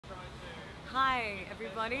Hi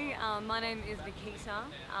everybody, my name is Nikita.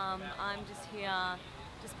 I'm just here,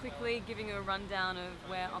 just quickly giving you a rundown of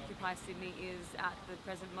where Occupy Sydney is at the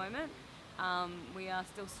present moment. We are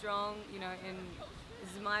still strong,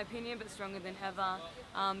 this is my opinion, but stronger than ever.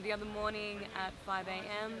 The other morning at 5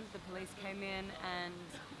 a.m. the police came in and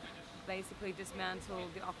basically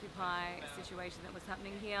dismantled the Occupy situation that was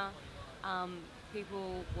happening here.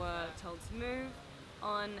 People were told to move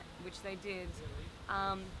on, which they did.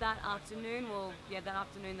 That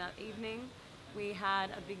evening, we had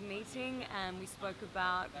a big meeting and we spoke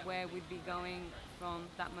about where we'd be going from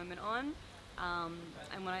that moment on.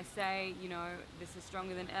 And when I say, this is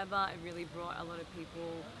stronger than ever, it really brought a lot of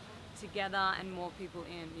people together and more people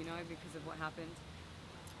in, because of what happened.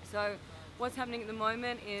 So what's happening at the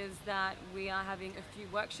moment is that we are having a few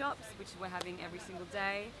workshops, which we're having every single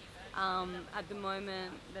day. At the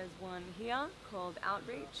moment, there's one here called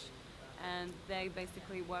Outreach, and they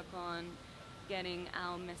basically work on getting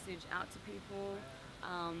our message out to people.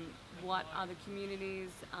 What other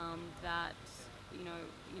communities that,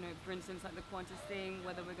 for instance, like the Qantas thing,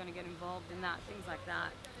 whether we're going to get involved in that, things like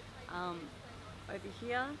that. Over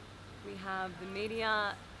here, we have the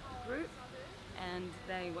media group, and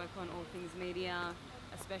they work on all things media,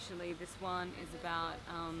 especially this one is about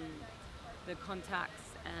the contacts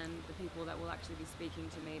and the people that will actually be speaking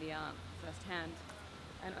to media firsthand.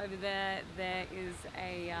 And over there, there is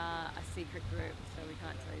a secret group, so we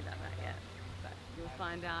can't tell you about that yet, but you'll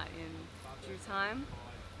find out in due time.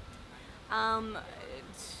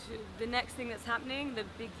 The next thing that's happening, the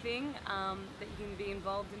big thing that you can be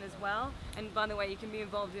involved in as well, and by the way, you can be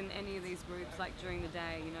involved in any of these groups like during the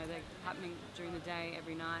day, they're happening during the day,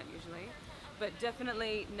 every night usually. But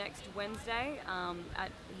definitely next Wednesday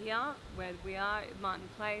at here, where we are, Martin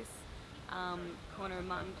Place, corner of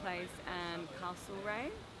Martin Place and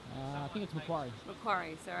Castlereagh. I think it's Macquarie.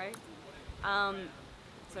 Macquarie, sorry.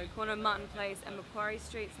 So corner of Martin Place and Macquarie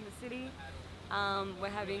Streets in the city. We're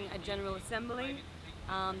having a General Assembly.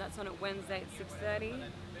 That's on at Wednesday at 6:30.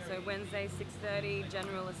 So Wednesday 6:30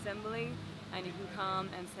 General Assembly, and you can come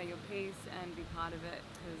and say your piece and be part of it,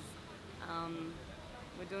 because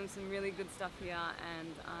we're doing some really good stuff here,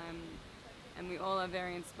 and we all are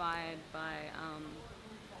very inspired by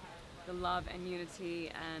the love and unity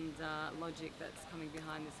and logic that's coming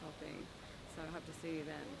behind this whole thing. So I hope to see you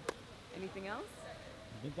then. Anything else?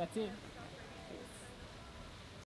 I think that's it.